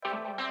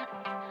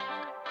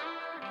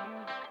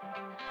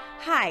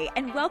Hi,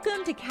 and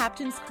welcome to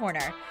Captain's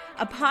Corner,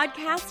 a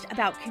podcast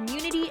about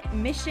community,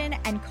 mission,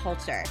 and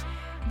culture.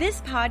 This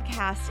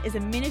podcast is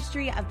a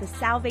ministry of the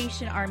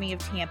Salvation Army of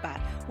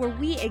Tampa, where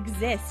we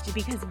exist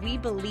because we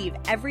believe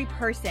every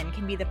person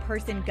can be the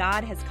person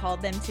God has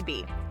called them to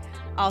be.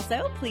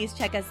 Also, please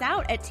check us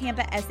out at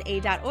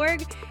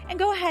tampasa.org and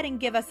go ahead and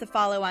give us a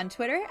follow on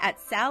Twitter at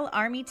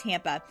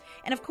SalArmyTampa.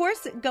 And of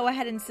course, go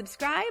ahead and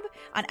subscribe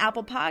on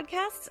Apple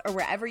Podcasts or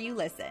wherever you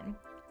listen.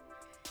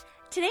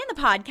 Today in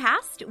the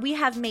podcast, we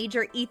have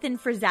Major Ethan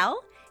Frizzell,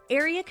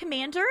 Area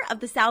Commander of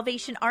the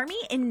Salvation Army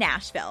in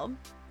Nashville.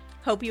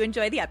 Hope you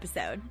enjoy the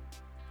episode.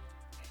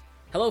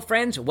 Hello,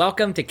 friends.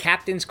 Welcome to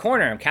Captain's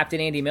Corner. I'm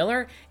Captain Andy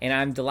Miller, and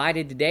I'm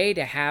delighted today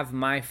to have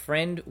my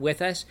friend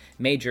with us,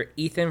 Major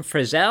Ethan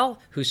Frizzell,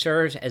 who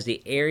serves as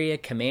the area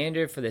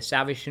commander for the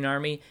Salvation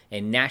Army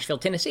in Nashville,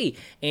 Tennessee.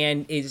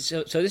 And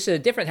so this is a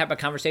different type of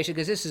conversation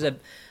because this is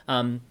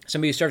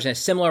somebody who serves in a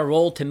similar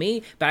role to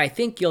me. But I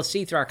think you'll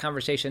see through our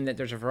conversation that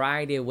there's a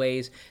variety of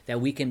ways that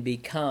we can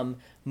become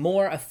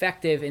more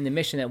effective in the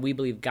mission that we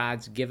believe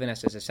God's given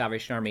us as a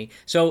Salvation Army.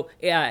 So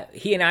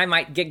he and I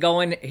might get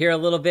going here a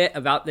little bit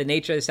about the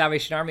nature of the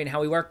Salvation Army and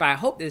how we work, but I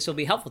hope this will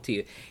be helpful to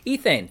you.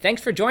 Ethan,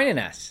 thanks for joining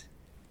us.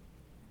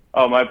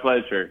 Oh, my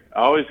pleasure.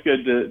 Always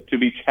good to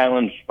be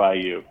challenged by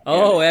you.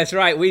 Oh, that's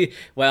right.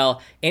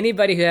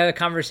 Anybody who has a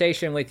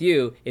conversation with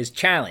you is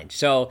challenged.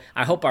 So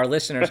I hope our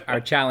listeners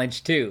are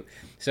challenged too.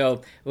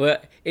 So,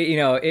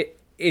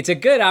 it's a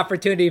good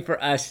opportunity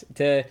for us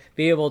to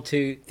be able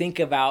to think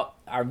about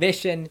our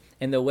mission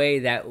and the way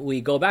that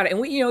we go about it.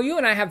 And you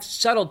and I have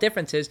subtle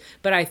differences,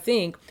 but I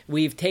think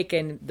we've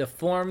taken the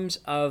forms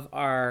of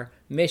our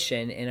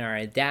mission and are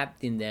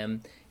adapting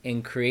them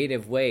in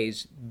creative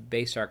ways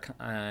based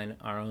on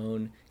our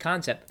own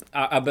concept,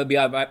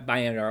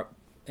 in our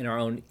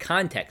own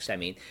context, I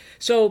mean.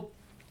 So,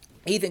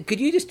 Ethan, could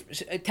you just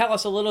tell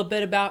us a little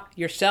bit about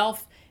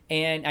yourself?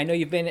 And I know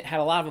you've had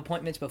a lot of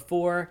appointments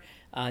before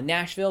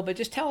Nashville, but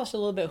just tell us a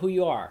little bit who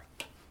you are.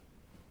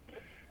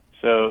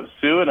 So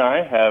Sue and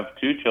I have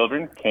two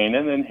children,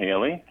 Kanan and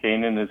Haley.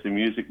 Kanan is a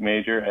music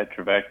major at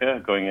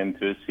Trevecca going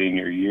into his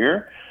senior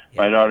year. Yep.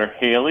 My daughter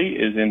Haley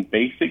is in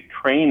basic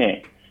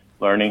training,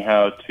 learning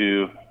how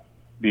to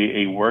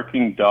be a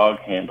working dog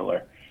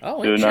handler.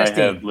 Oh, Sue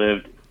interesting. and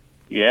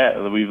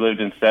I we've lived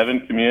in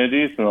 7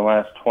 communities in the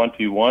last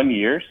 21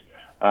 years.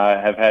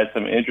 Have had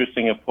some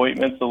interesting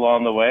appointments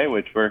along the way,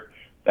 which we're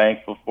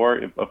thankful for.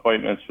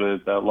 Appointments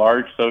with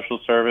large social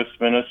service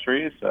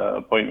ministries,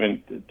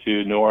 appointment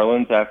to New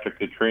Orleans after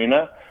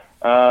Katrina,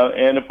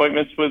 and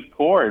appointments with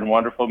CORE and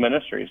wonderful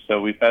ministries.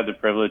 So we've had the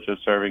privilege of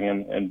serving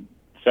in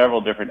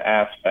several different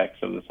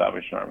aspects of the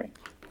Salvation Army.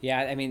 Yeah,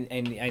 I mean,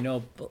 and I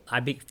know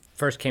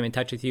first came in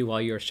touch with you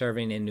while you were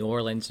serving in New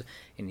Orleans,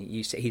 and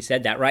he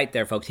said that right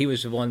there, folks. He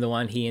was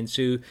he and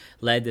Sue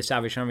led the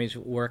Salvation Army's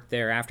work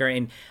thereafter,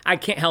 and I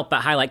can't help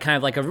but highlight kind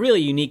of like a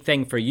really unique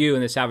thing for you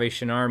in the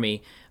Salvation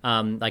Army,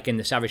 like in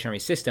the Salvation Army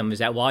system, is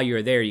that while you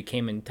were there, you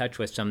came in touch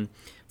with some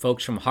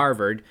folks from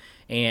Harvard,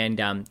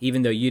 and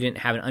even though you didn't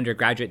have an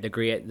undergraduate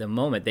degree at the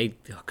moment, they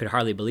could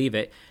hardly believe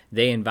it.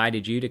 They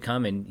invited you to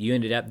come, and you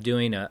ended up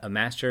doing a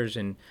master's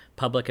in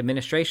public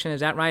administration.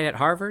 Is that right, at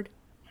Harvard?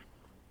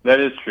 That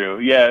is true.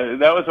 Yeah,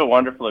 that was a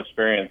wonderful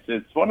experience.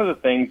 It's one of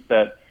the things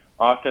that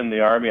often in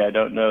the Army, I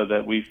don't know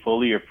that we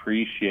fully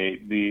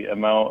appreciate the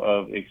amount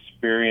of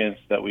experience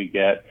that we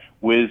get,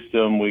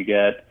 wisdom we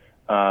get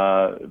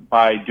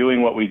by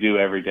doing what we do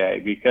every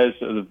day. Because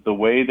of the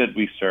way that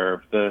we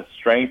serve, the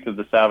strength of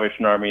the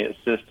Salvation Army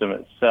system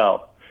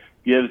itself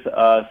gives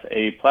us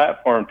a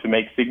platform to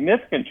make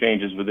significant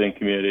changes within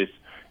communities.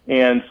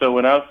 And so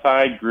when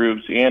outside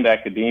groups and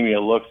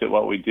academia looks at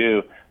what we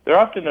do, they're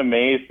often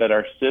amazed that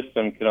our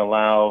system can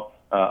allow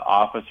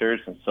officers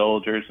and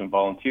soldiers and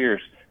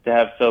volunteers to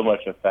have so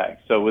much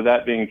effect. So with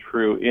that being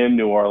true in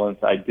New Orleans,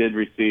 I did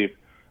receive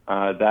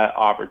that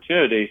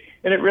opportunity,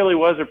 and it really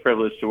was a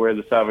privilege to wear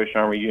the Salvation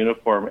Army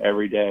uniform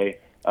every day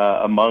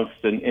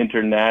amongst an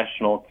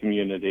international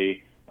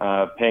community,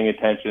 paying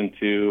attention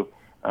to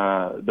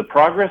the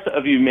progress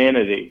of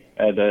humanity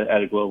at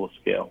a global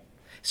scale.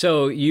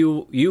 So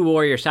you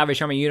wore your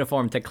Salvation Army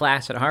uniform to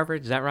class at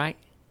Harvard, is that right?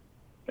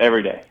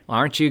 Every day. Well,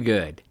 aren't you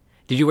good?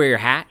 Did you wear your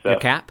hat, your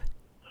cap?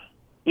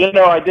 I didn't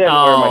wear my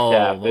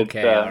cap.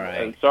 Okay, all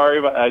right. I'm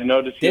sorry, but I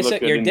noticed you look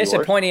good You're in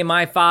disappointing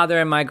my father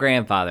and my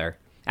grandfather,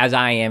 as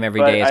I am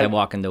every day as I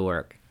walk into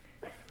work.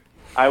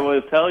 I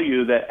will tell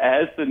you that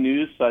as the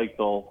news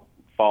cycle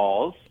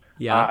falls,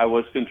 I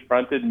was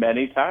confronted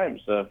many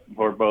times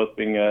for both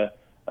being a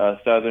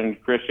Southern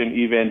Christian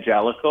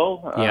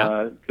evangelical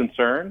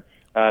concern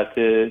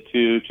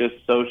to just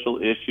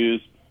social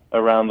issues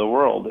around the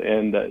world.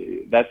 And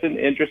that's an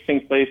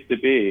interesting place to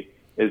be,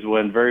 is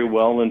when very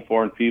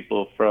well-informed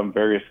people from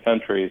various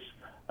countries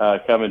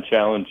come and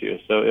challenge you.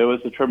 So it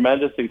was a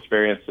tremendous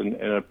experience and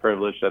a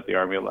privilege that the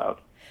Army allowed.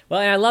 Well,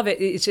 and I love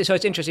it. So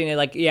it's interesting.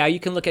 Like, yeah, you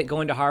can look at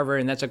going to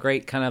Harvard, and that's a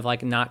great kind of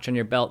like notch on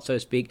your belt, so to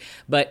speak.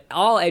 But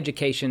all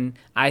education,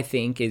 I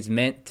think, is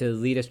meant to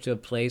lead us to a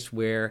place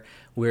where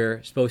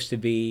we're supposed to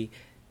be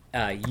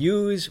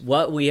use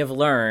what we have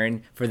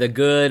learned for the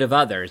good of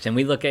others. And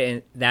we look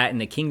at that in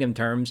the kingdom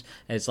terms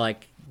as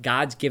like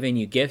God's given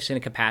you gifts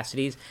and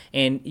capacities,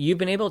 and you've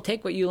been able to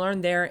take what you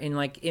learned there and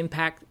like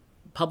impact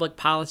public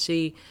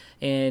policy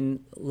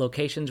in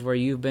locations where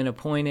you've been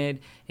appointed,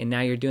 and now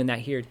you're doing that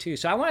here too.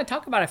 So I want to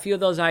talk about a few of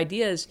those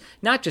ideas,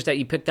 not just that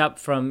you picked up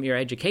from your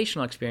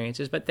educational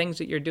experiences, but things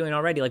that you're doing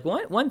already. Like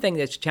one thing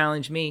that's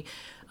challenged me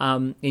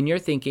in your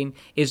thinking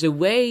is the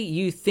way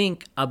you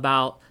think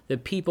about the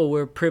people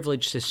we're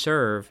privileged to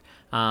serve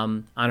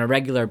on a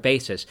regular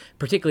basis,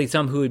 particularly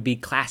some who would be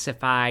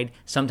classified,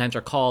 sometimes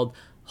are called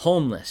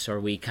homeless, or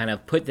we kind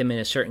of put them in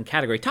a certain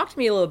category. Talk to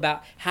me a little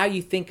about how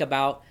you think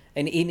about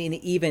and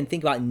even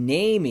think about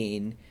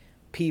naming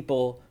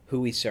people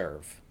who we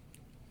serve.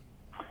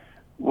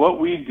 What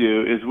we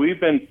do is we've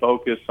been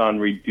focused on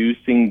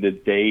reducing the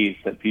days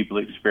that people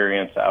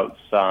experience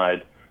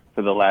outside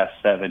for the last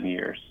 7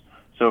 years.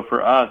 So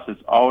for us,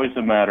 it's always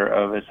a matter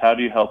of how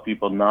do you help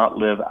people not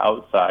live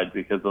outside,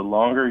 because the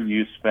longer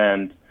you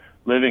spend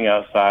living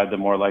outside, the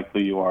more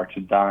likely you are to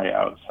die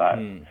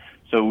outside.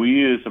 So we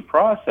use a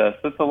process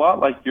that's a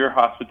lot like your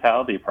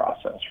hospitality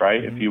process,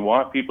 right? If you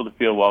want people to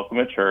feel welcome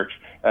at church,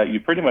 you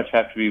pretty much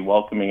have to be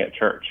welcoming at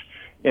church.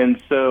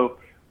 And so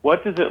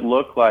what does it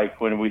look like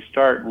when we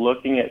start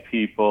looking at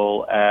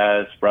people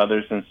as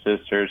brothers and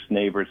sisters,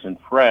 neighbors and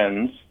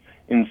friends,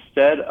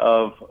 instead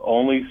of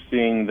only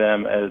seeing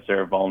them as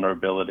their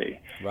vulnerability?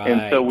 Right.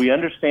 And so we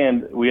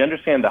understand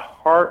the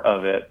heart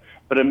of it.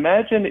 But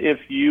imagine if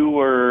you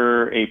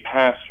were a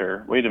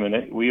pastor, wait a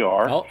minute, we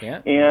are,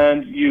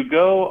 and you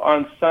go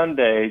on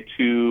Sunday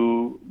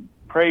to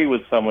pray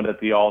with someone at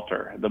the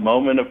altar, the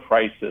moment of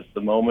crisis, the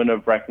moment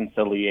of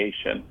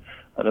reconciliation,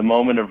 the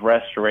moment of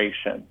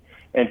restoration.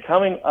 And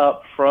coming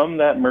up from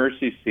that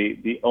mercy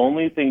seat, the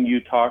only thing you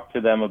talked to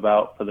them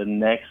about for the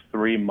next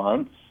 3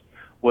 months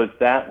was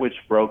that which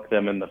broke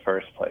them in the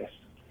first place.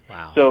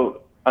 Wow.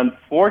 So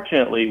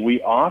unfortunately,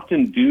 we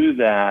often do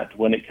that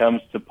when it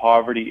comes to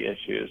poverty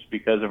issues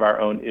because of our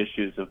own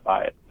issues of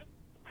bias.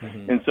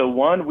 And so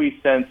one, we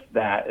sense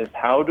that is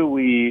how do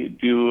we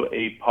do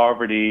a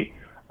poverty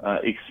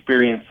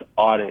experience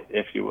audit,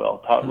 if you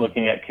will,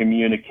 looking at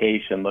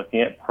communication,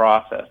 looking at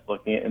process,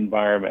 looking at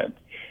environment.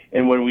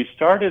 And when we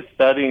started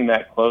studying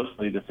that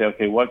closely to say,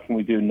 okay, what can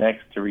we do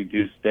next to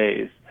reduce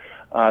days?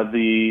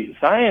 The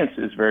science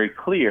is very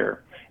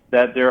clear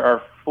that there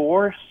are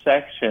 4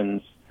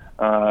 sections,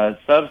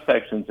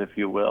 subsections, if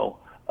you will,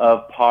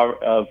 of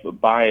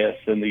bias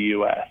in the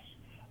U.S.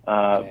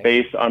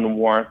 Based on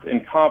warmth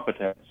and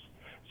competence.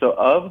 So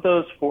of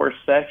those 4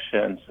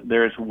 sections,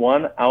 there's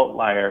one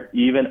outlier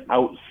even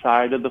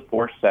outside of the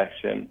 4th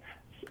section,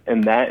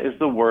 and that is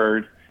the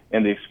word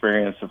and the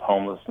experience of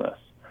homelessness.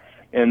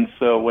 And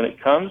so when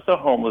it comes to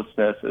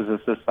homelessness as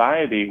a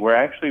society, we're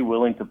actually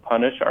willing to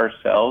punish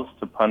ourselves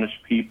to punish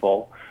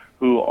people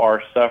who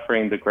are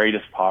suffering the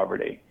greatest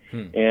poverty.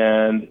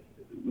 And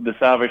the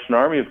Salvation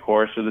Army, of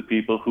course, are the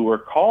people who are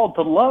called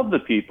to love the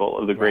people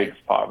of the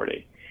greatest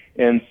poverty.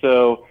 And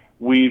so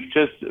we've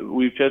just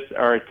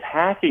are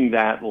attacking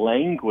that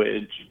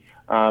language,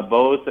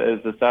 both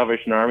as the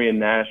Salvation Army in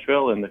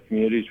Nashville, and the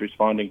community is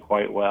responding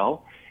quite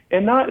well.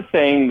 And not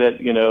saying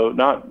that,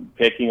 not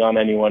picking on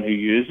anyone who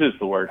uses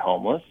the word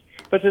homeless,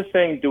 but just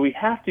saying, do we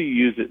have to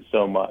use it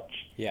so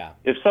much? Yeah.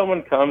 If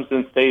someone comes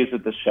and stays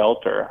at the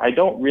shelter, I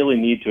don't really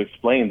need to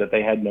explain that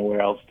they had nowhere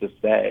else to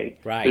stay.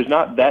 Right. There's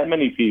not that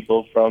many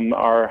people from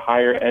our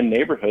higher end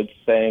neighborhoods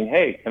saying,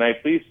 hey, can I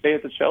please stay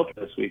at the shelter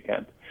this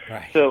weekend?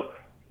 Right. So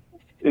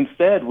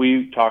instead,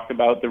 we've talked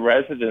about the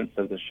residents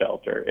of the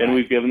shelter, and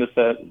we've given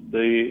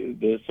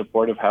the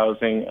supportive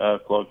housing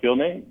colloquial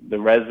name, the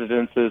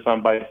residences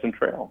on Bison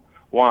Trail.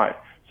 Why?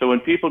 So when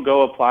people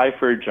go apply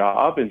for a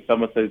job and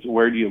someone says,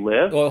 where do you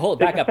live? Well,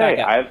 back up.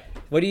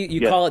 What do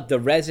you call it? The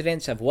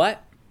residents of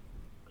what?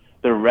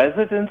 The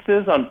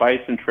residences on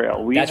Bison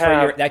Trail.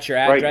 That's your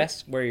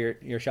address, where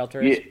your shelter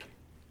is? Yeah,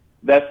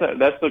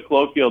 that's the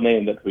colloquial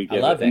name that we give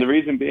I love it. And the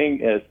reason being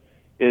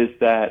is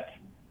that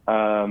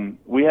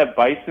we have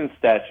bison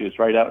statues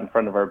right out in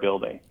front of our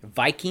building.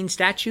 Viking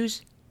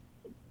statues?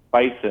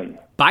 Bison.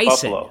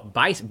 Buffalo.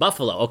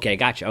 Buffalo. Okay,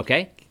 gotcha.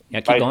 Okay. Yeah,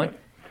 keep going.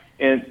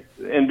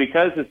 And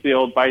because it's the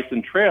old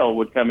Bison Trail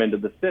would come into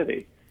the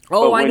city.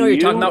 Oh, I know you're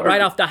talking about right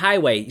off the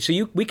highway.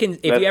 So we can,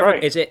 if you ever,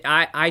 right. Is it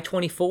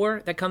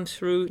I-24 that comes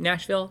through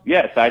Nashville?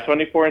 Yes,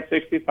 I-24 and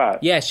 65.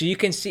 Yeah, so you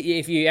can see,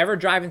 if you ever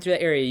driving through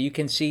that area, you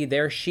can see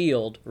their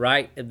shield,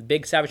 right? The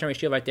big Salvation Army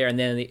shield right there, and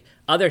then the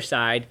other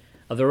side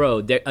of the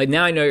road.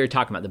 Now I know you're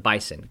talking about the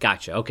bison.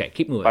 Gotcha. Okay,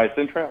 keep moving.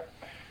 Bison Trail.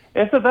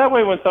 And so that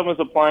way when someone's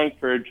applying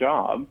for a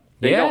job,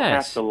 they don't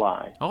have to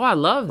lie. Oh, I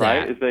love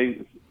that.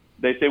 Right?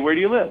 They say, where do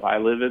you live? I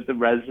live at the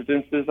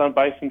residences on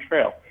Bison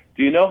Trail.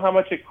 Do you know how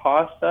much it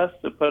costs us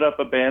to put up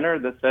a banner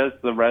that says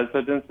the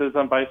residences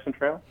on Bison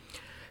Trail?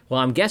 Well,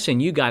 I'm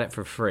guessing you got it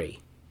for free.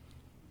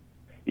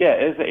 Yeah,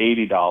 it's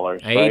 $80.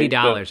 $80,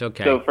 right?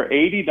 okay. So for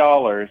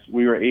 $80,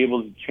 we were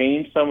able to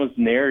change someone's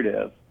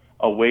narrative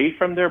away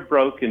from their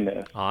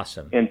brokenness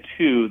awesome. and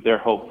to their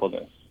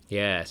hopefulness.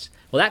 Yes.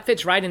 Well, that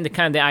fits right into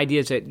kind of the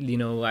ideas that,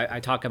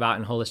 I talk about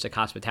in holistic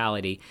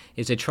hospitality,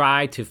 is to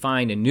try to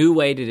find a new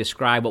way to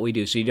describe what we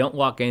do. So you don't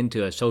walk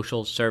into a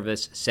social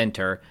service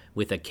center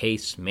with a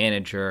case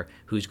manager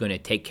who's going to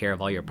take care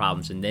of all your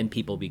problems, and then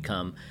people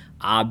become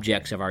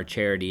objects of our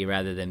charity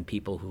rather than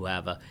people who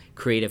have a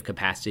creative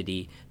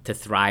capacity to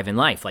thrive in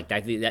life. Like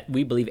that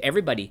we believe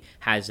everybody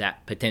has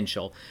that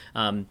potential.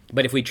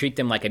 But if we treat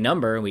them like a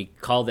number and we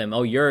call them,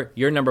 oh, you're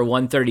number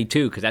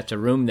 132 because that's a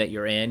room that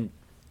you're in,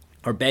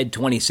 or bed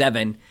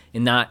 27,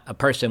 and not a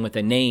person with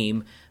a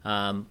name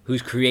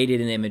who's created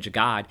in the image of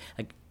God,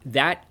 like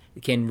that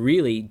can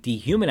really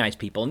dehumanize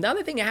people. And the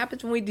other thing that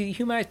happens when we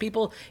dehumanize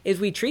people is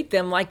we treat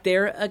them like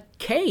they're a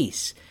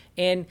case,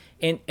 and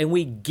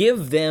we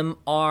give them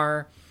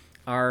our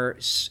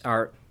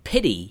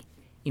pity,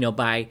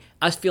 by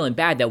us feeling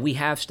bad that we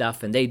have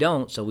stuff and they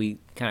don't, so we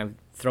kind of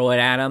throw it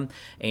at them,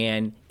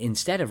 and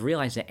instead of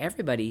realizing that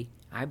everybody,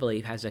 I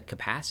believe, has a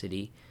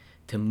capacity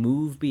to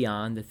move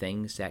beyond the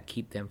things that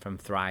keep them from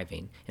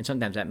thriving. And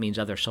sometimes that means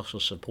other social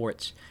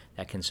supports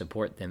that can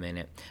support them in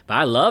it. But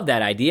I love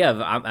that idea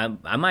of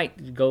I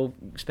might go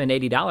spend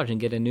 $80 and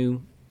get a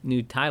new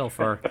title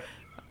for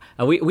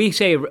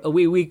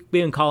we've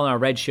been calling our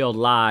Red Shield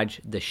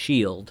Lodge the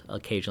Shield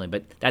occasionally,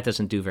 but that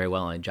doesn't do very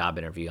well in a job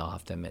interview, I'll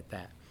have to admit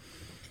that.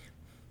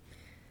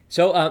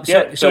 So go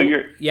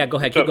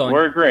ahead, keep going.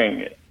 We're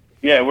agreeing.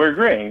 Yeah, we're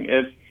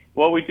agreeing.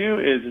 What we do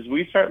is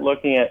we start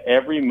looking at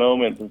every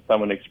moment that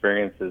someone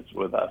experiences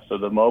with us. So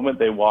the moment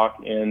they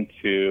walk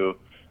into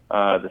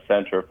the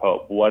Center of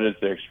Hope, what is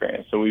their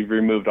experience? So we've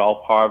removed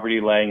all poverty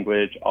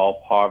language,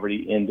 all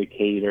poverty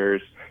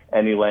indicators,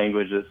 any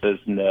language that says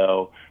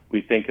no.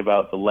 We think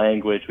about the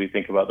language, we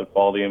think about the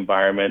quality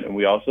environment, and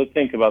we also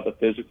think about the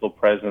physical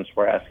presence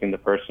we're asking the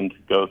person to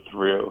go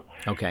through.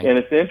 Okay. And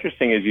it's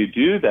interesting, as you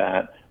do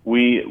that,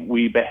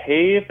 we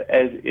behave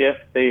as if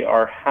they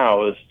are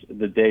housed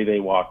the day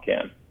they walk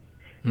in.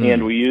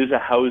 And we use a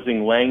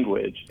housing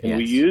language, and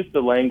we use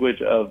the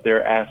language of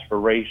their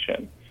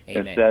aspiration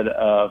instead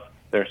of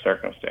their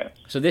circumstance.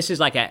 So this is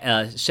like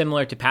a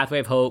similar to Pathway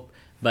of Hope,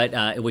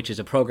 but which is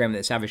a program that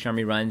the Salvation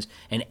Army runs,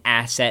 an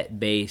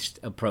asset-based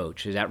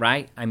approach. Is that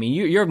right? I mean,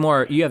 you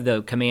have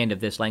the command of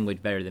this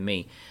language better than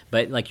me,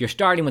 but like you're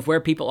starting with where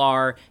people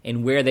are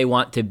and where they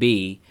want to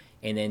be,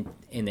 and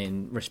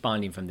then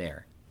responding from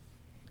there.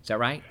 Is that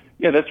right?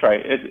 Yeah, that's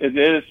right. It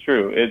is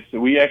true.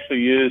 We actually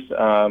use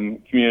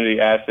community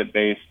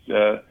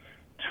asset-based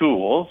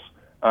tools.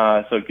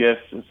 So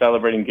gifts,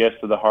 celebrating gifts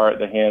to the heart,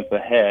 the hands, the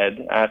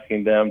head,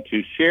 asking them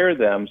to share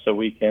them so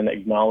we can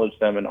acknowledge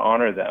them and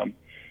honor them.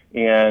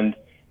 And,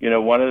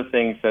 one of the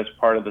things that's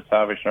part of the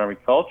Salvation Army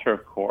culture,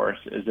 of course,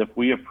 is if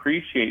we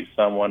appreciate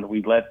someone,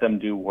 we let them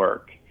do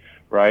work,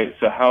 right?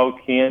 So how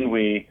can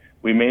we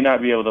may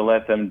not be able to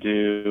let them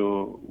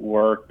do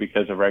work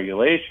because of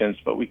regulations,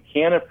 but we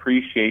can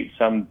appreciate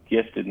some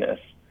giftedness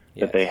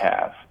that they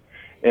have.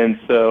 And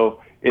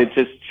so it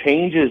just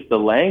changes the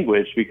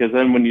language, because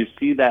then when you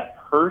see that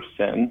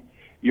person,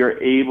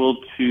 you're able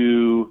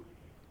to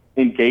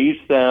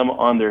engage them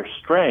on their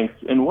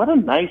strengths. And what a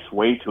nice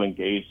way to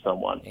engage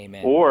someone.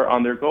 Amen. Or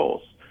on their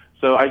goals.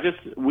 So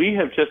we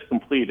have just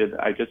completed,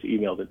 I just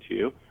emailed it to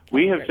you.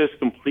 We have just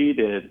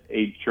completed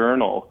a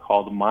journal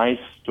called My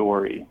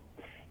Story.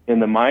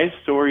 And the My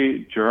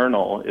Story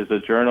journal is a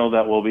journal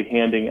that we'll be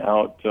handing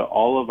out to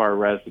all of our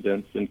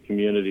residents and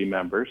community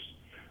members.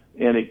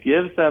 And it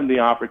gives them the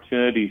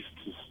opportunities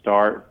to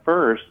start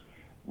first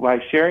by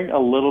sharing a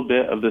little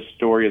bit of the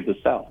story of the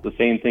self, the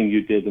same thing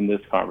you did in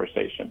this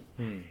conversation.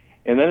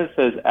 And then it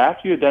says,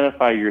 after you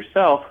identify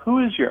yourself, who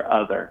is your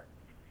other?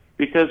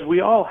 Because we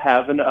all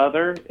have an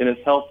other, and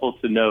it's helpful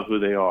to know who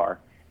they are.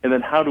 And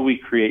then how do we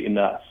create in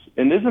us?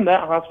 And isn't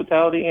that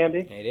hospitality,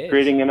 Andy? It is.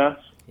 Creating in us?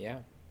 Yeah.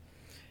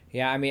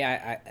 Yeah, I mean,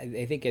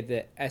 I think at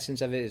the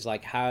essence of it is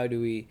like, how do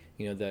we,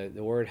 the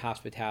word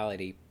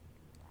hospitality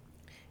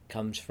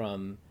comes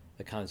from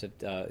the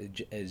concept,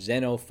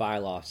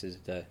 xenophilos is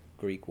the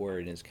Greek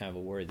word, and it's kind of a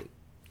word that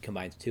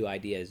combines two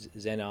ideas.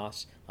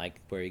 Xenos, like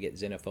where you get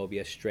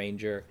xenophobia,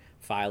 stranger;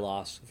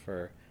 philos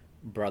for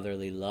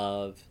brotherly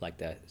love, like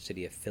the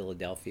city of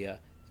Philadelphia,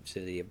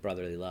 city of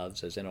brotherly love.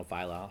 So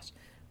xenophilos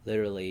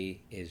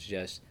literally is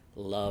just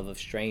love of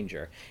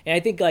stranger. And I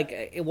think,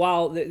 like,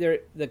 while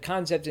the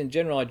concepts in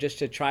general are just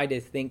to try to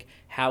think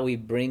how we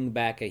bring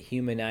back a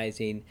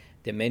humanizing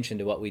dimension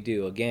to what we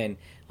do. Again,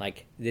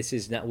 like, this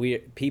is not,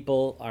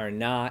 people are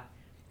not,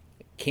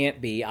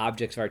 can't be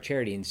objects of our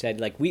charity. Instead,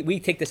 like, we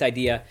take this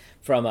idea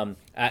from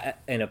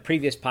in a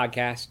previous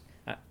podcast,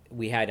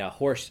 we had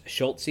Horst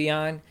Schulze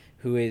on,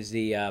 who is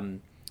the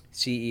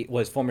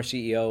was former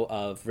CEO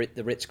of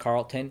the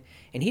Ritz-Carlton,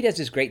 and he does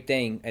this great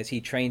thing as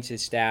he trains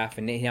his staff,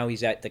 and now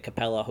he's at the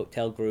Capella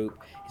Hotel Group,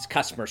 his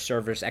customer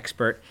service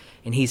expert,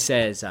 and he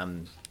says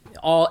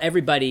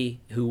everybody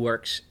who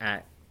works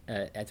at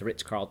the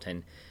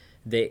Ritz-Carlton,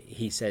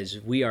 he says,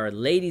 we are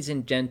ladies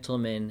and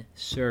gentlemen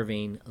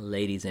serving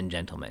ladies and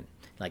gentlemen.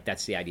 Like,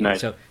 that's the idea.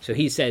 Nice. So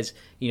he says,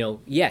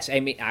 yes, I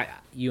mean,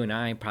 you and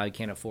I probably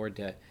can't afford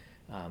to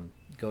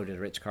go to the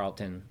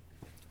Ritz-Carlton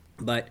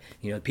But,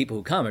 people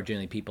who come are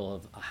generally people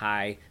of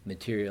high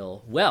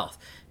material wealth.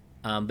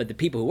 But the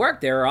people who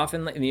work there are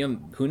often,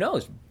 who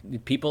knows,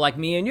 people like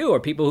me and you, or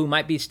people who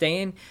might be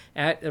staying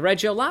at the Red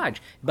Show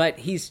Lodge. But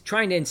he's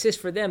trying to insist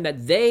for them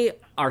that they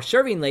are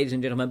serving ladies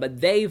and gentlemen, but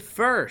they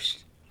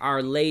first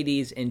are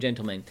ladies and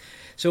gentlemen.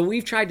 So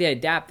we've tried to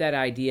adapt that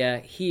idea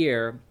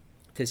here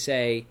to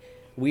say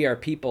we are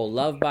people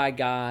loved by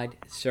God,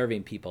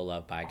 serving people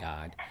loved by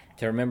God.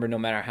 To remember, no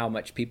matter how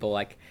much people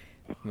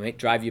might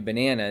drive you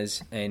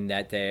bananas, and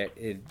that they're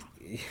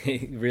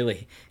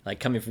really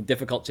coming from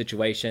difficult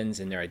situations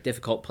and they're a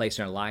difficult place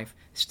in their life,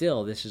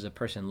 still this is a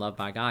person loved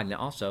by God. And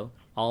also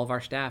all of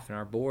our staff and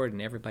our board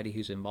and everybody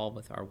who's involved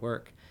with our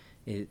work,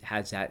 it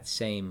has that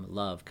same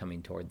love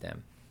coming toward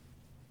them.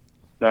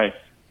 Nice.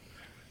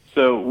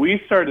 So we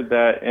started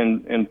that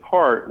in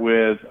part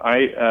with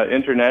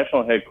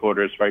international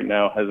headquarters right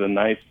now has a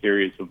nice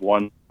series of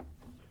one.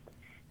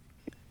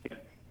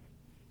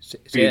 Say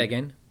that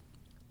again.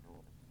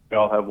 We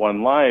all have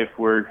one life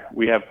where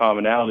we have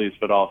commonalities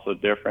but also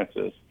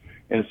differences.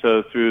 And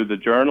so through the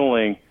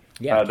journaling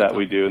that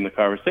we do and the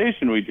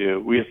conversation we do,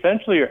 we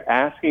essentially are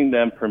asking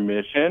them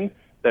permission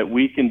that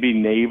we can be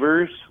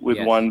neighbors with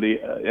one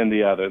and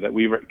the other, that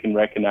we can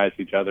recognize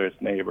each other as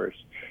neighbors.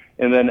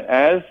 And then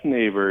as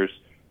neighbors,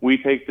 we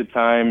take the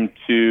time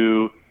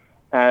to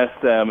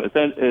ask them.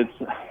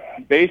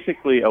 It's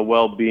basically a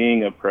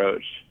well-being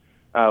approach,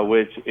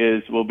 which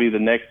will be the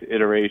next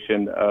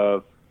iteration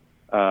of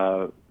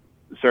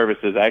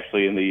services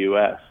actually in the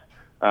U.S.,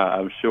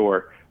 I'm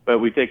sure. But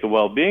we take a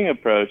well-being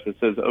approach that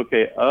says,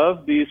 okay,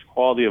 of these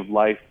quality of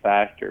life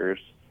factors,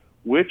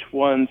 which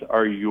ones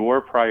are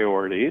your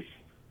priorities?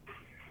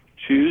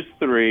 Choose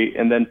 3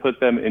 and then put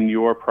them in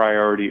your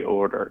priority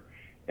order.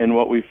 And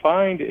what we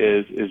find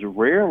is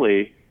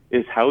rarely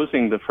is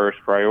housing the first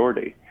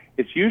priority.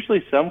 It's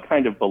usually some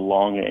kind of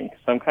belonging,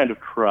 some kind of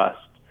trust,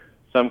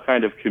 some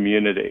kind of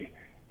community.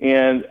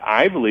 And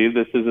I believe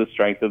this is a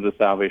strength of the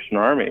Salvation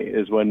Army,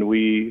 is when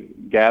we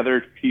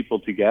gather people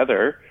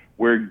together,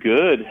 we're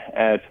good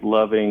at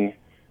loving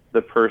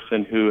the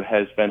person who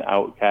has been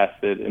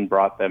outcasted and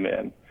brought them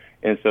in.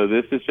 And so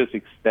this is just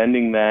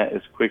extending that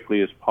as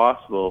quickly as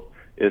possible,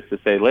 is to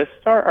say, let's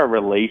start our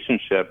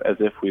relationship as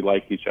if we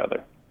like each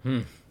other.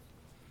 And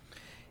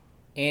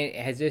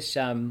has this,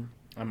 I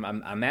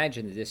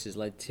imagine that this has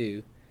led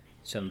to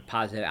some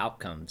positive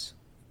outcomes.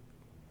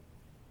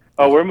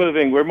 Oh, we're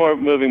moving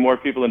more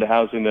people into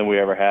housing than we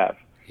ever have.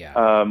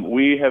 Yeah.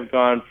 We have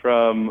gone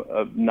from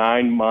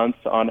 9 months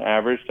on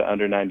average to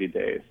under 90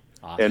 days,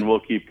 Awesome. And we'll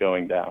keep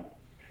going down.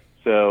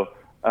 So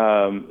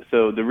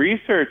the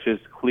research is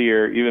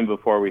clear. Even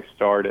before we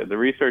started, the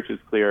research is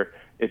clear.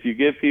 If you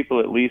give people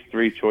at least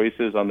 3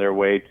 choices on their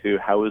way to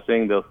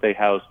housing, they'll stay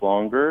housed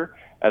longer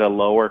at a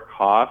lower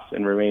cost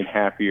and remain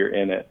happier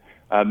in it.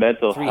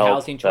 Mental 3 health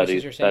housing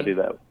choices, you're saying? study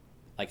that.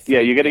 Like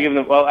 3, you got to give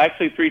them. Well,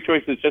 actually, 3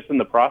 choices just in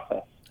the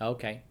process.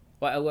 Okay.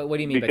 What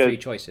do you mean by 3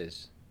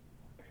 choices?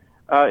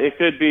 It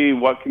could be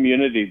what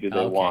community do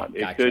they want.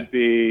 Gotcha. It could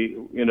be,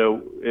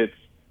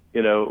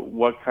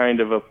 what kind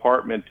of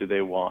apartment do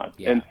they want.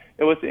 Yeah. And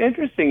what's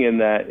interesting in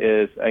that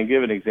is, I can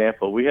give an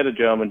example. We had a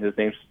gentleman, his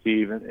name's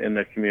Steve, in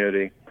the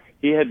community.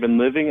 He had been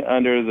living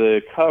under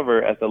the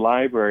cover at the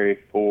library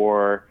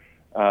for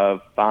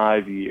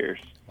 5 years.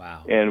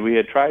 Wow. And we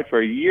had tried for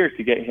a year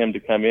to get him to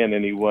come in,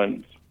 and he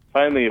wouldn't.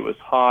 Finally, it was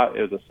hot.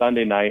 It was a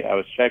Sunday night. I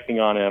was checking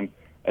on him.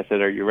 I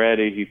said, "Are you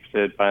ready?" He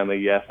said, finally,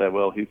 "Yes, I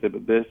will." He said,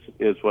 "But this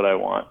is what I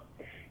want."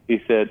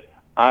 He said,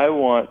 "I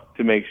want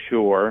to make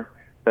sure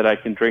that I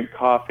can drink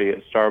coffee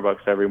at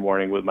Starbucks every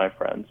morning with my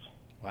friends.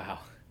 Wow.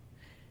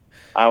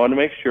 I want to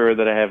make sure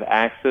that I have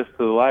access to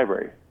the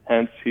library."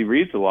 Hence, he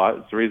reads a lot.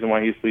 It's the reason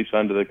why he sleeps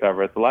under the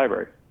cover at the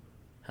library.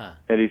 Huh.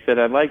 And he said,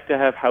 "I'd like to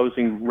have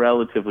housing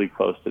relatively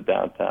close to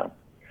downtown."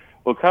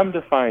 Well, come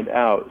to find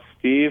out,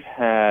 Steve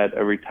had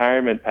a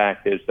retirement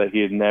package that he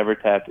had never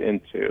tapped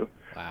into.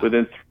 Wow.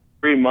 Within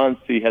 3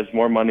 months, he has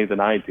more money than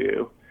I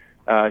do.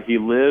 He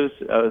lives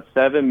a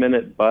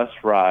 7-minute bus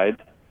ride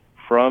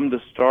from the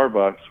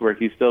Starbucks, where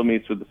he still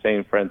meets with the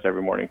same friends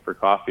every morning for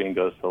coffee and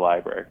goes to the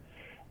library.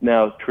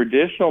 Now,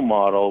 traditional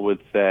model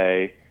would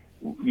say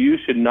you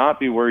should not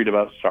be worried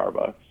about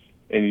Starbucks,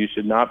 and you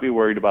should not be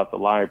worried about the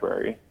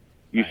library.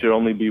 You should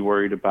only be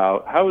worried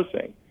about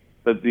housing.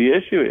 But the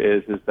issue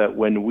is that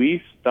when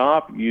we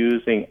stop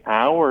using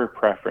our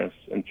preference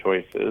and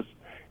choices,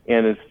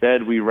 and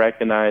instead we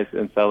recognize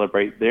and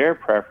celebrate their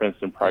preference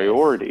and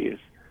priorities,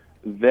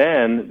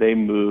 then they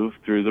move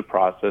through the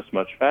process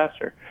much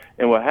faster.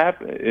 And what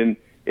happened, and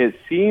it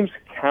seems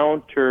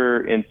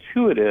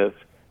counterintuitive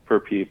for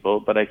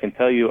people, but I can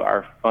tell you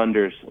our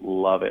funders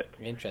love it.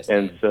 Interesting.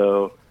 And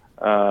so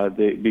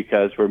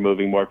because we're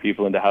moving more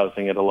people into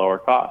housing at a lower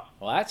cost.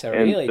 Well, that's a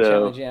really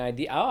challenging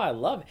idea. Oh, I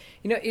love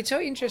it. It's so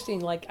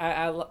interesting. Like,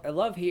 I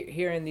love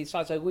hearing these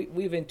thoughts. Like,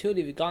 we've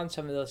intuitively gone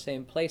some of those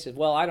same places.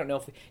 Well, I don't know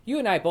if you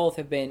and I both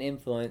have been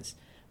influenced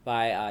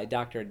by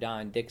Dr.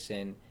 Don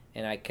Dixon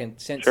And I can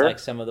sense Sure. like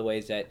some of the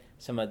ways that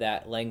some of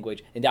that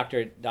language, and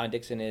Dr. Don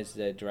Dixon is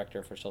the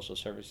director for social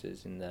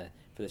services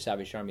for the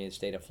Salvation Army of the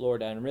state of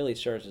Florida, and really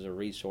serves as a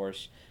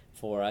resource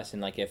for us.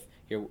 And like if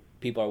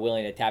people are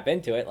willing to tap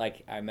into it,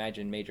 like I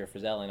imagine Major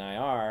Frizzell and I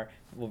are,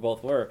 we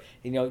both were,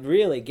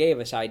 really gave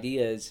us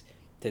ideas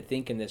to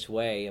think in this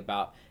way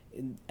about,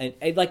 and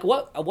like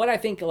what I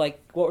think like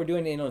what we're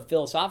doing on a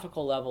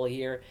philosophical level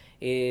here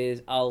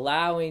is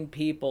allowing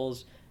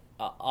people's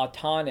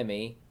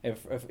autonomy,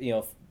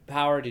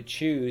 power to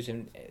choose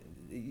and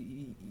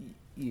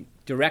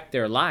direct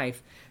their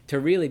life to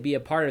really be a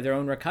part of their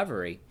own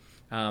recovery.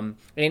 And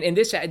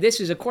this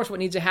is, of course, what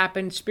needs to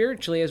happen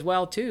spiritually as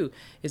well, too,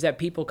 is that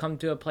people come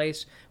to a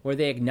place where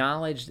they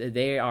acknowledge that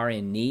they are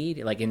in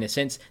need, like in the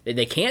sense that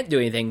they can't do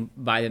anything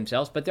by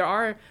themselves, but there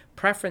are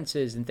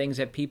preferences and things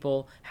that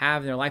people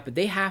have in their life, but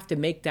they have to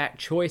make that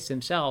choice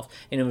themselves.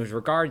 And with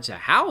regards to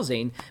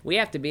housing, we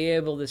have to be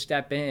able to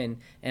step in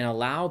and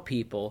allow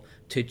people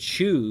to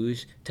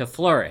choose to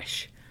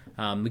flourish.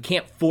 We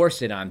can't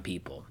force it on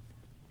people.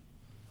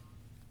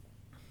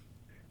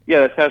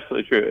 Yeah, that's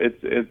absolutely true.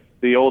 It's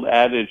the old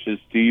adage is,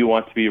 do you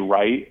want to be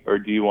right or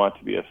do you want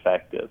to be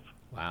effective?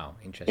 Wow,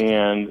 interesting.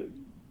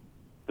 And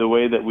the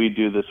way that we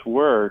do this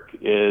work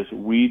is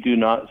we do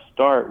not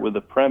start with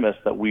the premise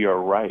that we are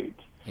right.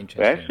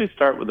 We actually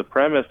start with the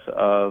premise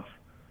of,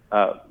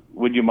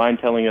 would you mind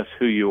telling us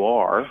who you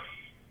are?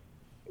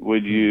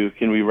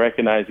 Can we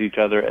recognize each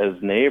other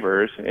as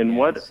neighbors? And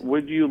Yes.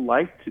 what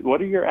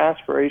are your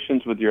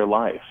aspirations with your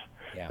life?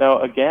 Yeah.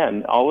 Now,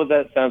 again, all of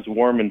that sounds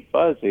warm and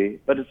fuzzy,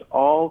 but it's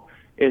all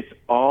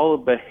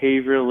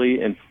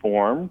behaviorally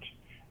informed.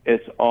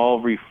 It's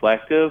all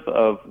reflective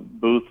of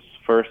Booth's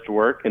first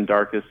work in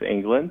Darkest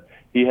England.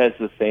 He has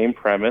the same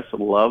premise: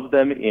 love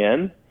them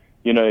in,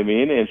 you know what I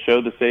mean, and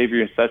show the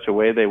Savior in such a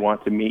way they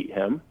want to meet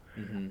him.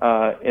 Mm-hmm.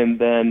 And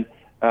then,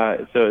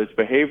 so it's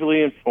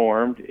behaviorally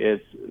informed.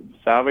 It's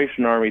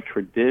Salvation Army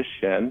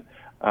tradition.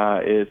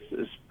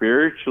 It's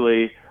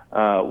spiritually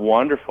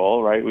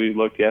wonderful, right? We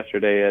looked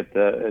yesterday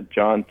at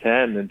John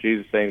 10, and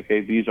Jesus saying,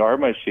 okay, these are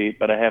my sheep,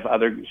 but I have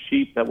other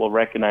sheep that will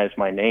recognize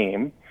my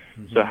name.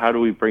 Mm-hmm. So how do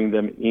we bring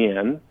them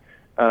in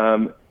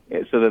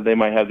so that they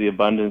might have the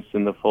abundance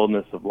and the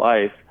fullness of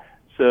life?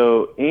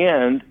 So,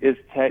 and it's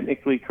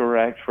technically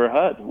correct for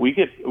HUD. We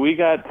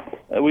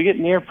get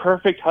near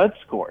perfect HUD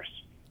scores.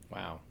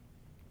 Wow.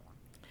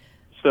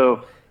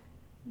 So,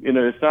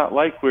 it's not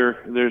like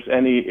there's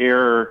any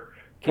error.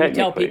 Can you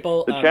tell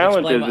people, the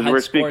challenge is HUD we're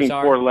speaking scores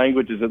are? 4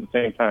 languages at the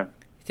same time.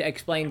 To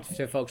explain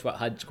to folks what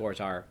HUD scores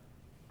are.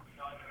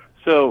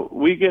 So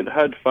we get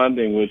HUD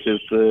funding, which is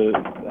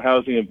the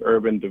Housing of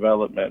Urban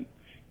Development.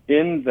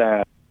 In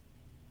that,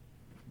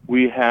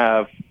 we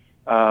have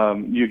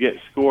you get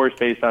scores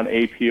based on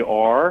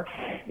APR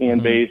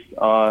and based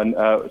on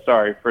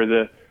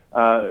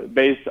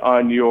based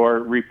on your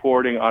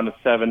reporting on the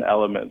 7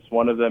 elements.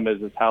 One of them is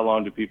how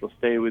long do people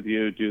stay with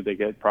you? Do they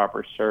get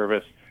proper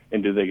service?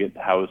 And do they get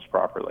housed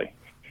properly?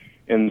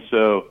 And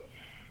so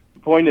the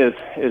point is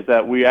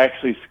that we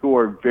actually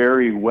scored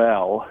very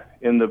well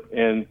with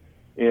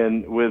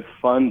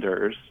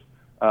funders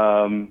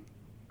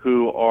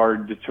who are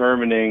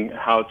determining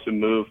how to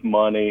move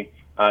money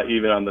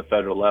even on the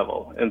federal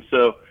level. And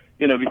so,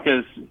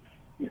 because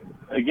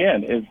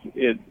again,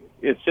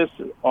 it's just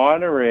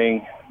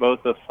honoring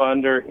both the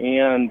funder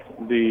and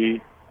the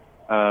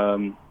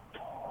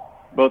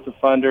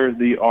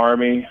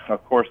Army,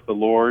 of course, the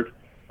Lord.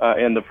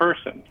 And the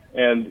person.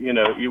 And,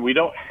 we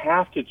don't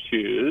have to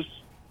choose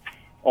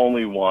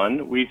only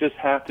one. We just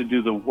have to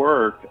do the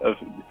work of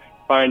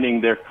finding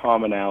their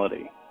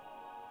commonality.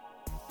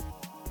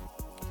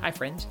 Hi,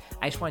 friends.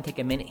 I just want to take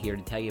a minute here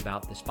to tell you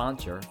about the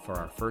sponsor for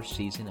our first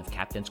season of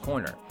Captain's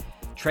Corner.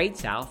 Trade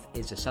South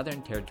is the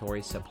Southern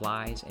Territory's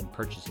supplies and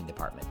purchasing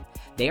department.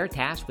 They are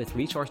tasked with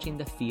resourcing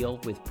the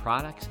field with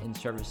products and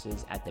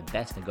services at the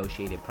best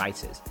negotiated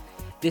prices.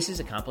 This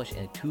is accomplished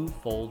in a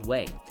twofold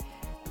way: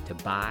 to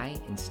buy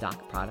and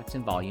stock products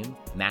in volume,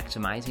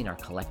 maximizing our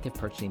collective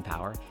purchasing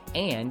power,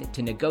 and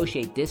to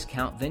negotiate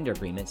discount vendor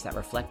agreements that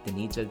reflect the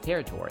needs of the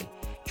territory.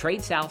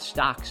 Trade South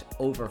stocks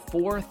over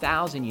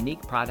 4,000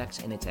 unique products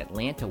in its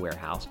Atlanta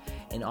warehouse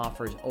and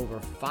offers over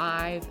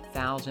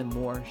 5,000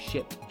 more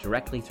shipped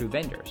directly through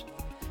vendors.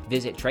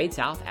 Visit Trade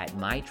South at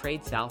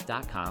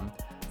mytradesouth.com.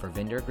 For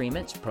vendor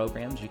agreements,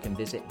 programs, you can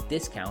visit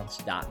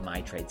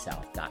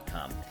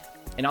discounts.mytradesouth.com.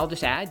 And I'll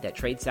just add that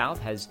Trade South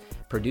has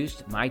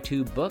produced my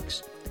 2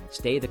 books,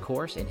 Stay the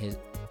Course and his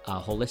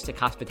Holistic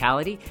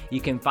Hospitality. You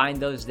can find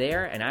those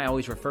there, and I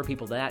always refer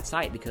people to that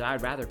site because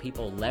I'd rather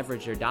people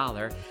leverage their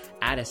dollar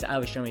at a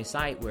Salvation Army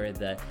site where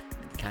the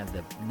kind of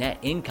the net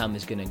income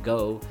is going to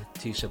go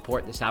to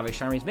support the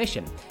Salvation Army's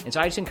mission. And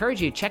so I just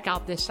encourage you to check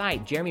out this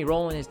site. Jeremy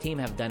Roll and his team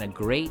have done a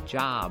great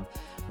job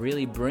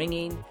really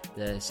bringing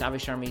the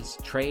Salvation Army's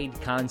trade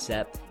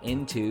concept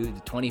into the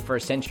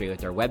 21st century with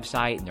their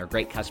website and their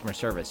great customer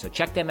service. So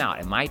check them out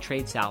at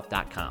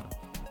mytradesouth.com.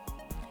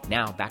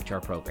 Now back to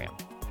our program.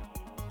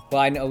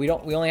 Well, I know we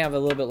only have a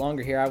little bit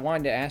longer here. I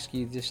wanted to ask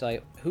you just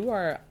like who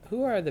are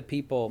the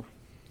people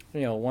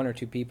one or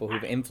two people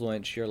who've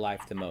influenced your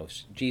life the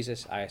most?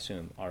 Jesus, I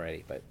assume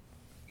already, but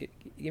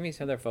give me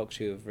some other folks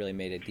who have really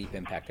made a deep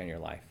impact on your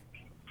life.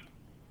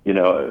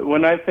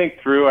 When I think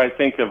through, I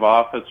think of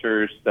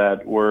officers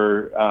that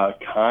were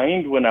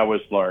kind when I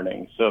was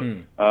learning. So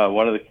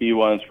one of the key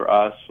ones for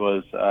us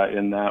was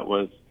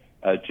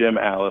Jim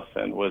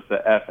Allison was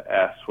the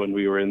FS when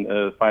we were in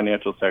the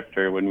financial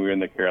secretary when we were in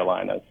the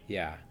Carolinas.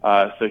 Yeah.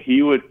 So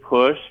he would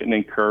push and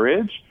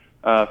encourage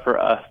for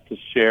us to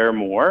share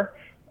more,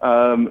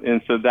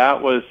 and so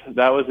that was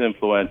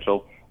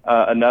influential.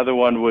 Another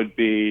one would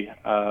be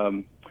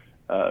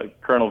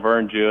Colonel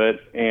Vern Jewett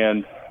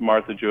and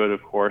Martha Jewett,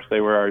 of course.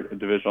 They were our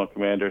divisional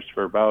commanders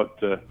for about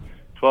 12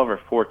 or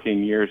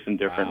 14 years in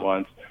different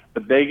ones.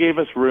 But they gave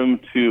us room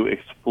to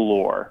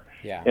explore.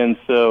 Yeah. And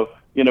so,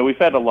 we've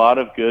had a lot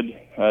of good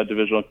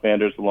divisional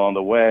commanders along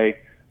the way,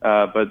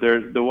 but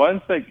they're the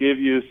ones that give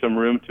you some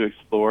room to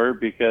explore,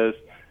 because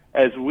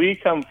as we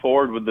come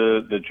forward with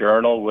the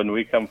journal, when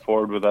we come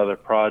forward with other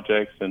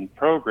projects and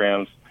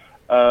programs,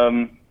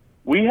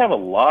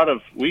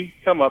 we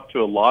come up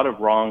to a lot of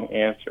wrong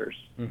answers.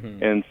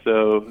 Mm-hmm. And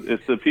so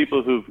it's the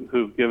people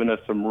who've given us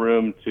some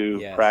room to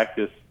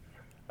practice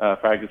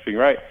being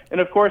right.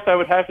 And of course, I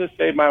would have to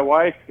say my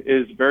wife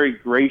is very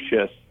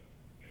gracious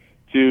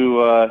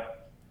to,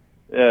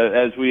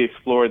 as we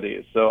explore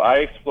these. So I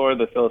explore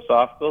the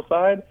philosophical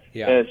side,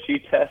 and she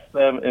tests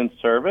them in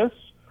service,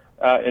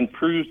 and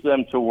proves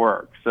them to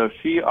work. So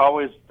she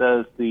always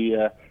does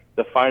the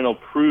final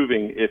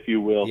proving, if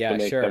you will, to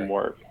make them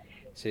work.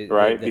 So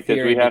right? The because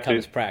theory we have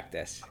becomes to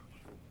practice.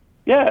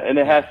 Yeah, and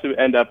it has to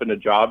end up in a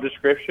job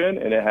description,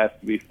 and it has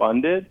to be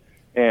funded,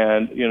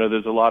 and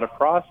there's a lot of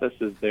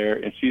processes there,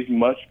 and she's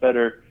much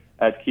better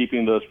at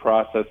keeping those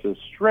processes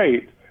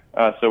straight.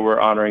 So we're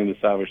honoring the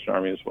Salvation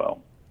Army as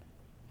well.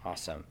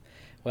 Awesome.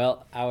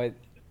 Well, I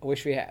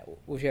wish we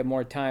had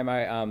more time.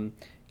 I'm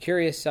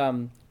curious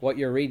what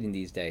you're reading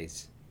these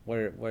days. What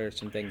are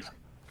some things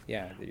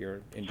that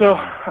you're enjoying?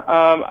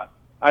 So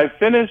I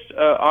finished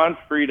On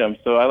Freedom,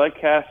 so I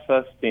like Cass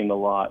Sustein a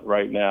lot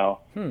right now.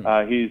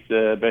 He's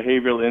a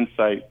behavioral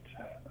insight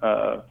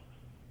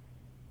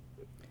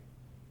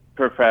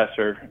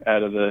professor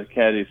out of the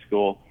Kennedy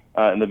School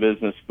in the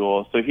business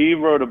school. So he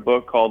wrote a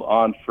book called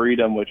On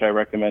Freedom, which I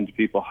recommend to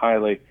people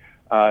highly.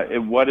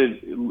 What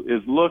it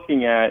is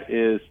looking at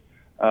is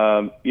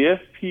if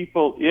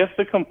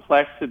the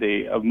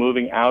complexity of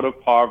moving out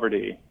of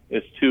poverty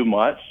is too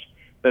much,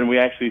 then we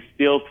actually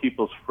steal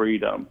people's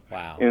freedom.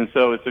 Wow. And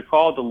so it's a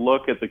call to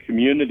look at the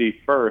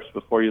community first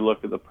before you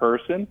look at the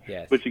person,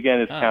 which again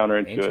is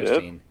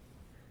counterintuitive.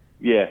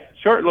 Yeah,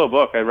 short little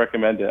book. I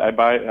recommend it. I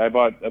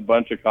bought a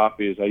bunch of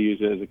copies. I use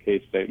it as a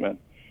case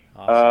statement.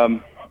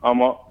 Awesome.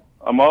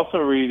 I'm also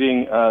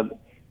reading,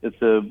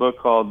 it's a book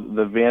called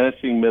The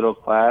Vanishing Middle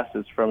Class.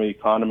 It's from an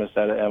economist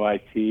out of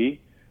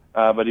MIT.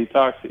 But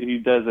he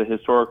does a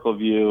historical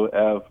view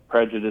of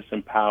prejudice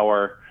and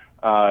power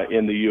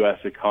in the U.S.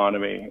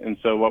 economy. And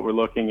so what we're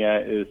looking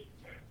at is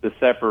the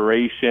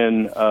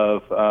separation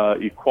of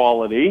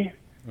equality,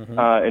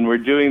 and we're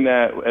doing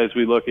that as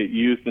we look at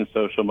youth and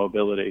social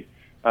mobility.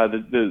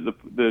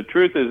 The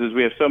truth is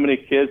we have so many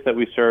kids that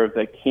we serve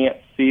that can't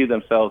see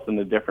themselves in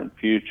a different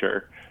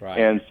future. Right.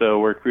 And so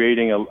we're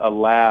creating a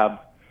lab,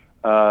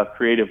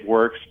 creative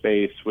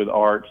workspace with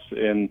arts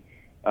and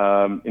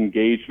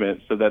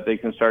engagement so that they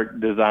can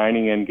start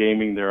designing and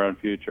gaming their own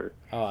future.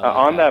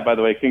 That, by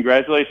the way,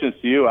 congratulations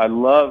to you. I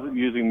love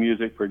using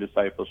music for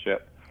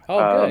discipleship.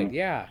 Good.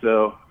 Yeah.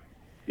 So,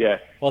 yeah.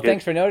 Well,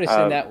 thanks for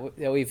noticing that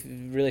we've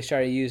really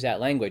started to use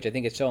that language. I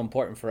think it's so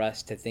important for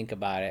us to think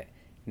about it,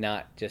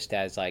 not just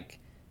as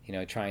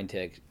trying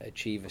to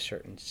achieve a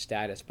certain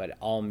status, but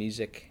all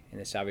music in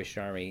the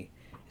Salvation Army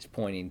is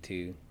pointing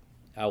to,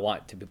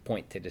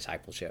 point to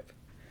discipleship.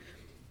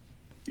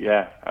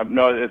 Yeah,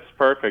 no, it's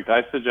perfect.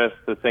 I suggest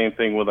the same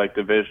thing with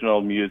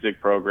divisional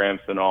music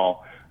programs and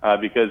all,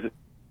 because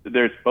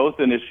there's both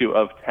an issue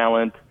of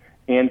talent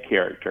and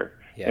character.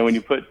 Yes. And when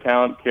you put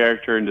talent,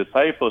 character, and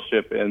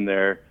discipleship in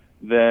there,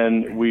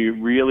 then we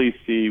really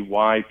see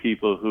why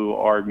people who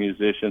are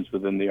musicians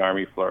within the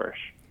Army flourish.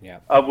 Yeah.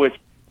 Of which,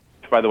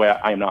 by the way,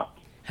 I am not.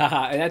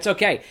 And that's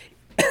okay.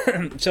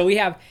 So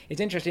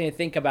it's interesting to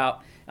think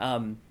about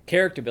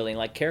character building.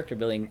 Character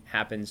building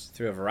happens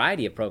through a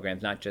variety of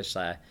programs, not just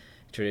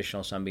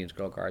traditional Sunbeams,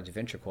 Girl Guards,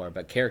 Adventure Corps,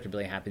 but character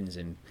building happens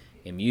in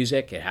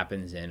music. It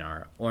happens in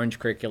our Orange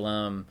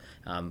curriculum.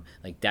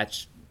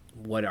 That's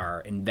what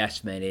our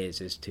investment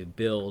is to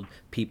build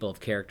people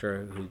of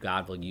character who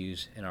God will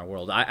use in our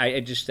world. I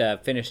just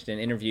finished an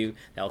interview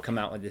that will come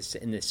out with this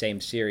in the same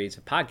series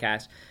of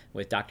podcasts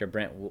with Dr.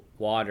 Brent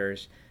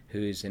Waters,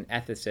 who's an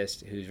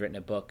ethicist who's written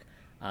a book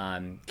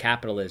on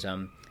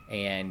capitalism,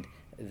 and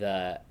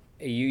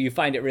you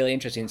find it really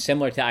interesting,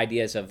 similar to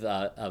ideas of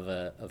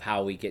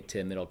how we get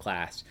to middle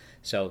class.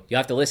 So you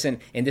have to listen,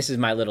 and this is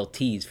my little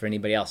tease for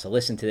anybody else, to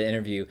listen to the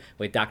interview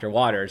with Dr.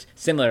 Waters,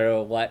 similar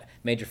to what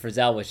Major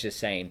Frizzell was just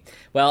saying.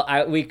 Well,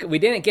 we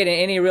didn't get in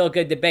any real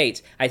good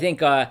debates. I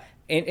think an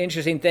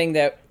interesting thing,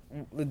 that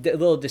the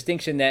little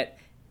distinction that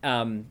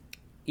Ethan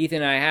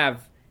and I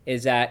have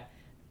is that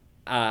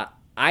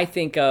I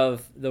think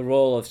of the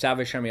role of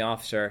Salvation Army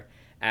officer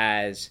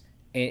as,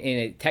 in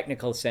a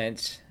technical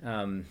sense,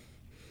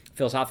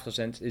 philosophical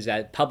sense, is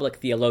that public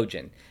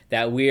theologian,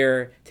 that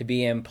we're to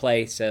be in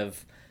place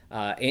of,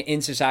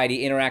 in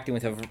society, interacting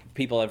with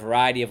people at a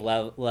variety of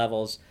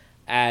levels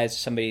as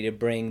somebody to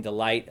bring the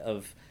light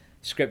of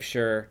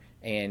Scripture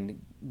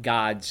and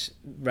God's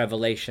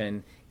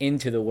revelation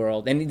into the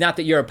world. And not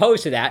that you're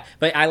opposed to that,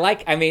 but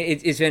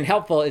it's been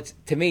helpful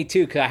to me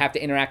too, because I have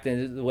to interact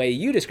in the way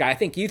you describe. I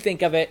think you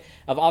think of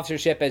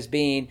officership as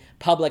being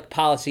public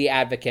policy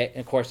advocate,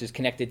 and of course is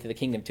connected to the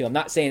kingdom too. I'm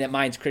not saying that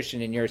mine's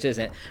Christian and yours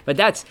isn't, but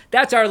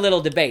that's our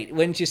little debate.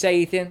 Wouldn't you say,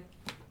 Ethan?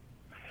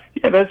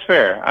 Yeah, that's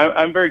fair.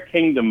 I'm very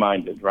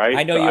kingdom-minded, right?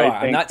 I know you are.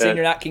 I'm not saying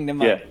you're not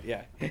kingdom-minded.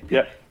 Yeah.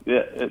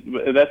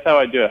 That's how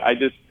I do it. I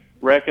just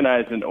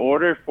recognize in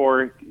order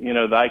for,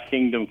 thy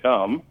kingdom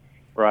come,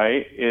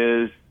 right,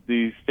 is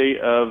the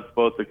state of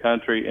both the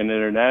country and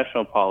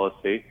international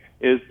policy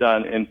is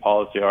done in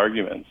policy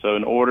arguments. So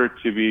in order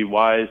to be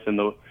wise in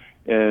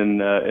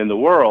the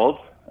world,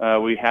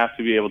 we have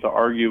to be able to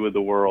argue with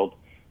the world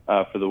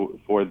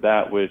for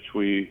that which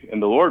we and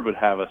the Lord would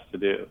have us to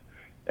do.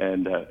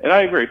 And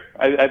I agree.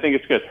 I think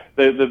it's good.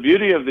 The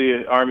beauty of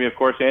the Army, of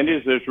course, Andy,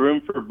 is there's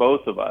room for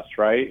both of us,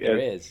 right? There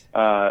is.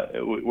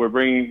 We're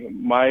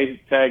bringing, my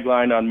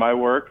tagline on my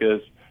work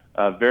is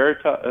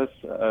Veritas,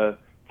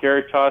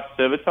 Caritas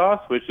Civitas,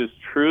 which is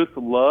truth,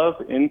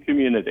 love, in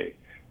community.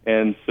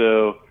 And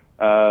so,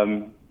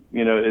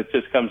 it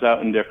just comes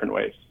out in different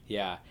ways.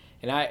 Yeah.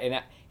 And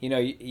I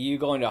you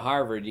going to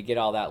Harvard, you get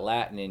all that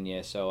Latin in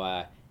you. So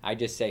I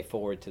just say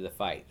forward to the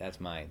fight. That's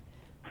mine.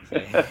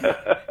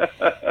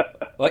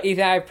 Well,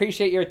 Ethan, I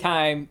appreciate your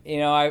time.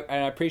 I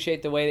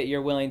appreciate the way that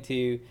you're willing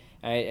to.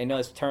 I know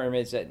this term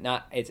is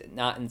it's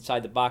not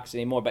inside the box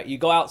anymore, but you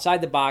go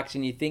outside the box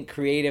and you think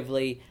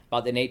creatively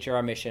about the nature of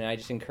our mission. I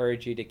just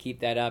encourage you to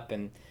keep that up,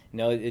 and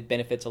it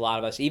benefits a lot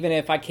of us. Even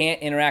if I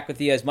can't interact with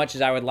you as much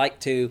as I would like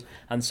to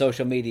on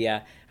social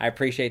media, I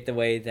appreciate the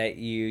way that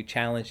you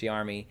challenge the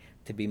Army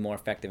to be more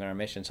effective in our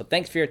mission. So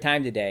thanks for your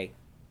time today.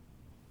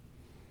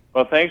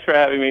 Well, thanks for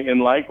having me,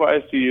 and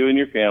likewise to you and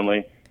your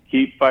family.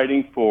 Keep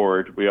fighting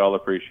forward. We all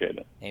appreciate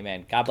it.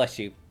 Amen. God bless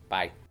you.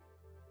 Bye.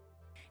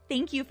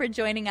 Thank you for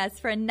joining us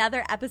for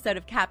another episode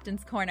of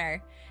Captain's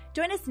Corner.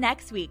 Join us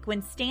next week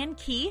when Stan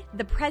Key,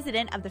 the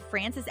president of the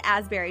Francis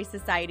Asbury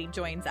Society,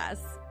 joins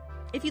us.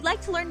 If you'd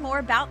like to learn more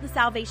about the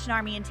Salvation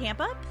Army in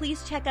Tampa,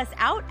 please check us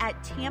out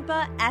at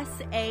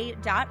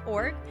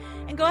tampasa.org,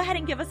 and go ahead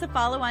and give us a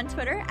follow on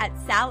Twitter at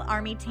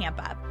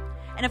SalArmyTampa.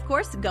 And of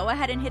course, go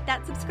ahead and hit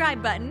that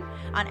subscribe button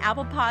on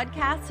Apple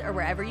Podcasts or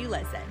wherever you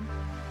listen.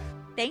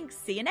 Thanks.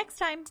 See you next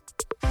time.